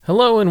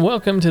Hello and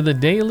welcome to the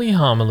Daily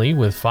Homily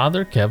with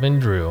Father Kevin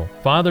Drew.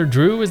 Father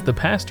Drew is the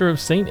pastor of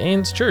St.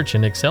 Anne's Church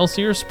in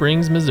Excelsior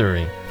Springs,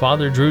 Missouri.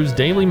 Father Drew's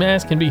daily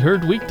mass can be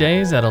heard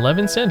weekdays at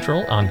 11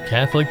 Central on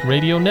Catholic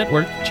Radio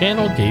Network,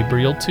 channel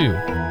Gabriel 2.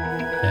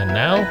 And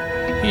now,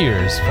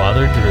 here's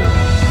Father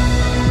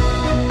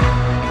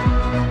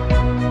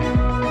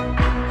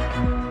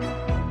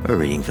Drew. A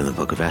reading from the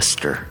book of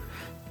Esther.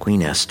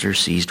 Queen Esther,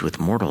 seized with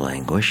mortal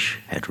anguish,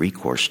 had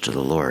recourse to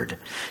the Lord.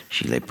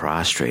 She lay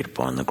prostrate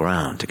upon the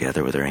ground,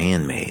 together with her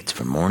handmaids,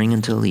 from morning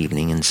until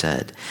evening, and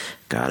said,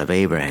 God of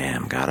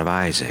Abraham, God of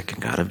Isaac,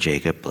 and God of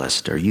Jacob,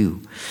 blessed are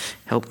you.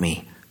 Help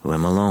me, who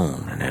am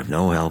alone, and have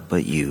no help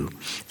but you,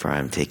 for I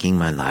am taking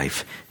my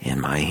life in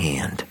my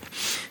hand.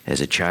 As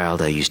a child,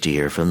 I used to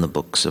hear from the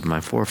books of my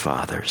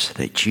forefathers,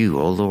 that you,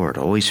 O Lord,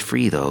 always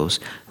free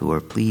those who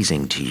are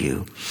pleasing to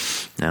you.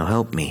 Now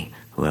help me,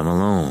 who am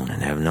alone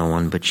and have no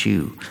one but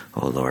you,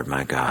 O Lord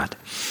my God.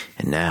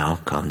 And now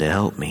come to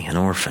help me, an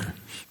orphan.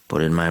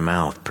 Put in my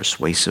mouth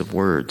persuasive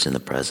words in the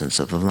presence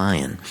of the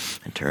lion,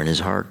 and turn his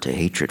heart to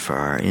hatred for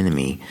our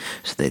enemy,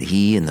 so that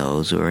he and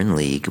those who are in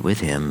league with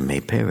him may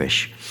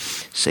perish.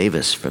 Save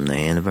us from the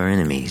hand of our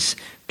enemies.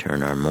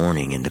 Turn our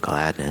mourning into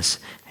gladness,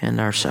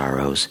 and our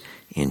sorrows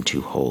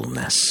into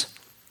wholeness.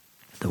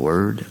 The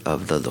word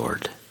of the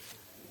Lord.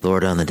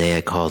 Lord, on the day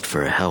I called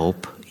for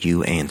help,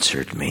 you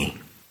answered me.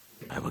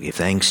 I will give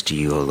thanks to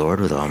you, O Lord,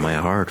 with all my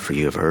heart, for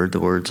you have heard the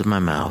words of my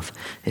mouth.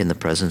 In the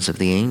presence of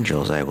the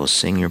angels I will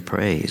sing your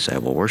praise. I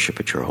will worship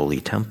at your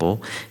holy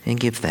temple and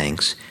give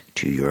thanks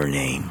to your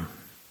name.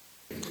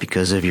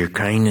 Because of your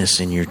kindness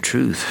and your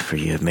truth, for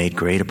you have made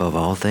great above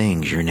all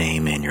things your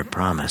name and your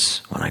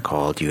promise. When I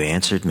called, you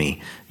answered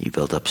me. You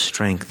built up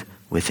strength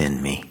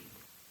within me.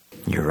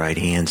 Your right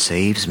hand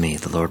saves me.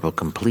 The Lord will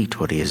complete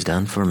what he has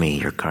done for me.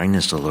 Your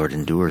kindness, O Lord,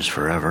 endures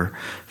forever.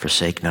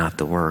 Forsake not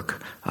the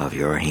work of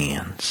your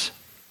hands.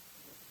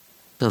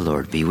 The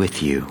Lord be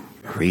with you.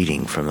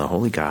 Reading from the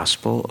Holy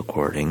Gospel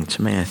according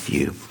to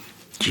Matthew.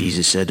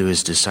 Jesus said to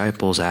his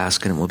disciples,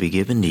 Ask and it will be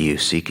given to you.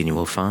 Seek and you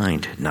will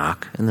find.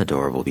 Knock and the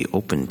door will be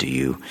opened to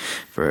you.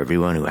 For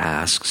everyone who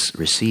asks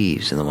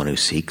receives, and the one who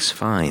seeks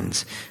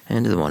finds.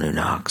 And to the one who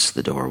knocks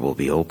the door will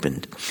be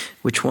opened.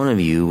 Which one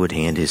of you would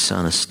hand his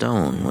son a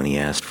stone when he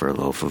asked for a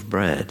loaf of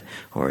bread,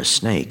 or a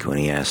snake when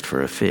he asked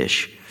for a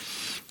fish?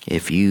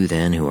 If you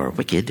then, who are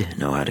wicked,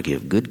 know how to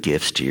give good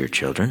gifts to your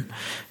children,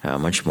 how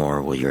much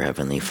more will your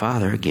heavenly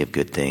Father give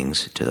good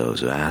things to those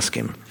who ask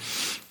him?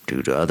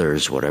 Do to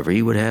others whatever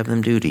you would have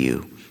them do to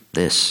you.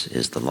 This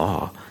is the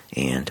law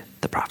and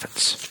the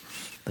prophets.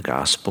 The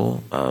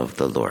Gospel of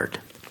the Lord.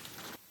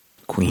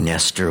 Queen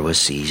Esther was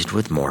seized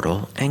with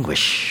mortal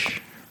anguish.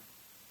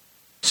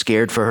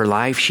 Scared for her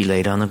life, she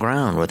laid on the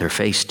ground with her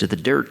face to the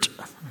dirt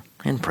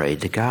and prayed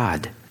to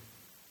God.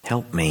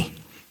 Help me,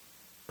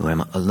 who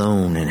am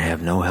alone and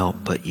have no help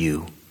but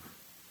you.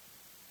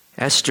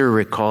 Esther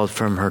recalled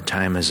from her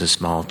time as a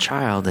small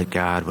child that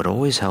God would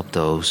always help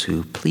those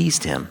who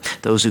pleased him,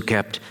 those who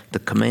kept the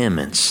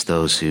commandments,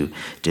 those who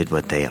did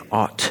what they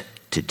ought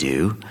to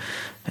do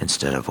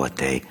instead of what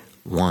they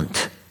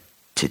want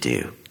to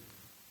do.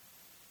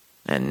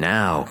 And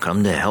now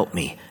come to help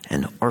me,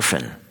 an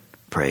orphan,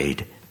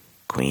 prayed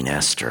Queen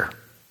Esther.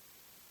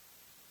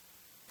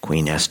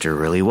 Queen Esther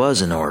really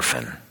was an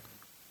orphan.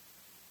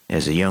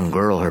 As a young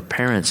girl, her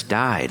parents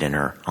died and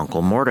her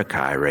uncle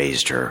Mordecai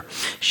raised her.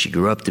 She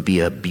grew up to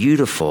be a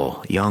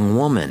beautiful young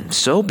woman,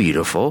 so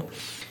beautiful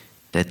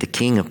that the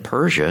king of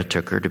Persia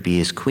took her to be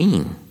his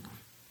queen.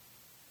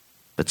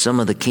 But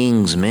some of the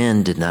king's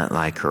men did not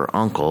like her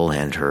uncle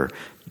and her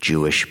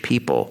Jewish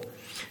people.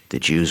 The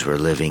Jews were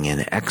living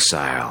in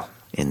exile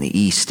in the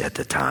east at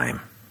the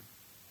time.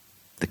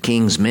 The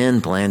king's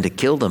men planned to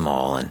kill them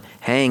all and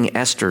hang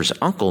Esther's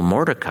uncle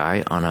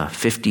Mordecai on a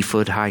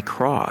 50-foot high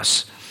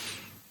cross.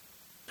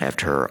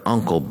 After her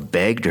uncle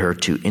begged her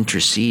to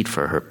intercede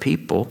for her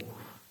people,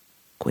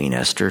 Queen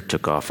Esther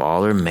took off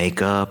all her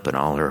makeup and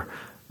all her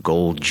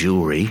gold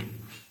jewelry.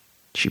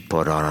 She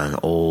put on an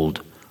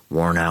old,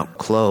 worn-out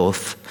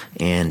cloth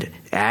and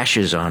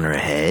ashes on her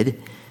head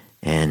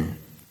and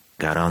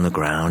got on the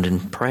ground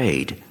and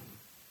prayed.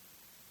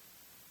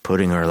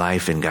 Putting her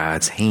life in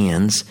God's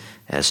hands,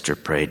 Esther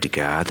prayed to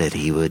God that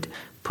he would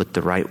put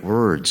the right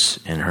words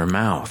in her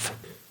mouth,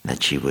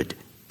 that she would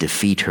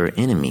defeat her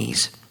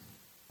enemies.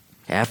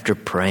 After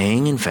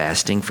praying and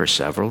fasting for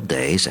several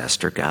days,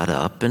 Esther got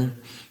up and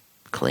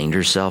cleaned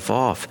herself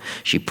off.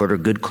 She put her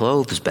good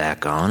clothes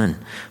back on and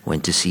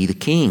went to see the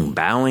king,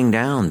 bowing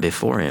down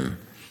before him.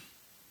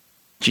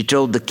 She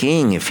told the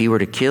king if he were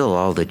to kill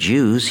all the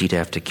Jews, he'd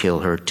have to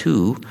kill her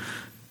too,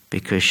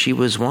 because she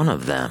was one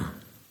of them.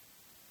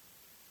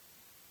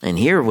 And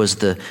here was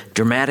the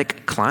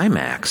dramatic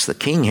climax. The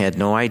king had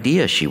no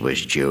idea she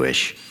was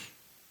Jewish.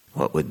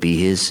 What would be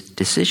his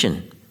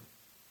decision?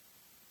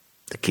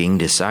 The king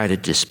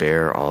decided to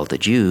spare all the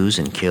Jews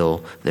and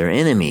kill their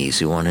enemies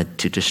who wanted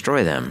to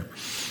destroy them.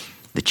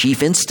 The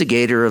chief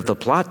instigator of the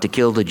plot to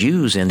kill the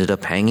Jews ended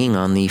up hanging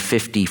on the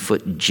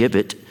 50-foot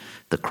gibbet,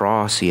 the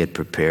cross he had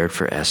prepared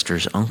for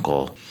Esther's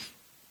uncle.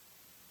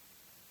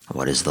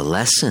 What is the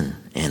lesson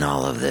in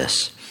all of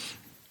this?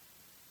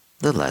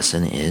 The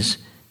lesson is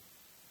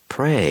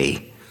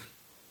pray.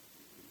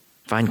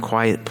 Find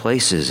quiet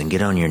places and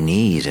get on your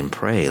knees and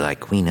pray like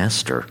Queen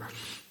Esther.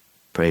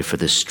 Pray for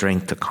the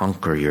strength to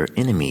conquer your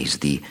enemies,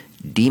 the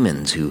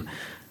demons who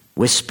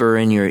whisper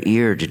in your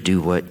ear to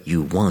do what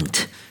you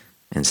want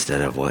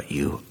instead of what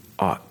you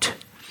ought.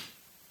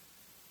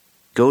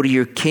 Go to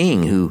your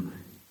king who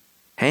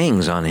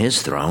hangs on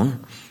his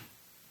throne.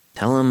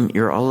 Tell him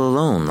you're all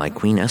alone like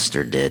Queen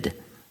Esther did.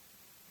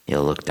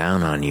 He'll look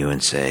down on you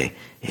and say,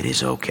 "It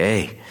is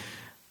okay.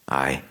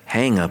 I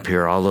hang up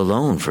here all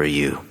alone for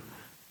you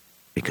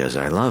because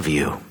I love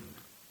you.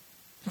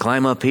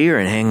 Climb up here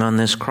and hang on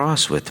this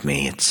cross with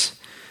me." It's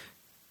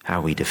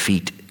how we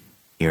defeat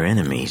your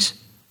enemies.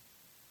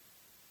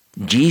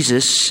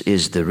 Jesus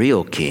is the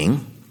real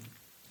king,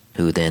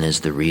 who then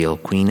is the real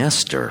Queen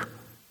Esther.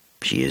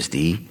 She is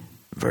the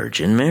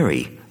Virgin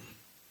Mary.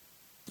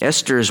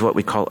 Esther is what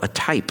we call a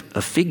type,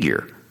 a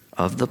figure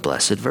of the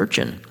Blessed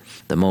Virgin,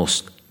 the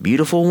most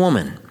beautiful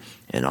woman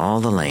in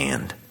all the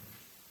land.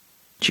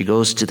 She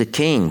goes to the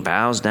king,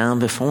 bows down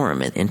before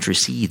him, and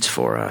intercedes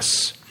for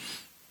us.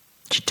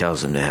 She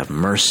tells him to have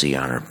mercy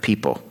on her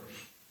people,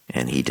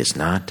 and he does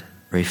not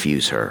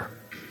refuse her.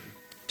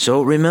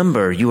 So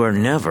remember, you are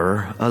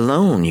never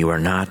alone. You are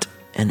not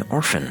an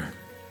orphan.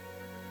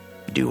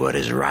 Do what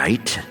is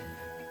right,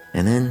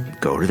 and then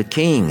go to the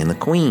king and the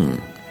queen.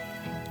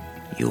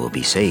 You will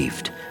be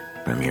saved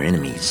from your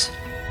enemies.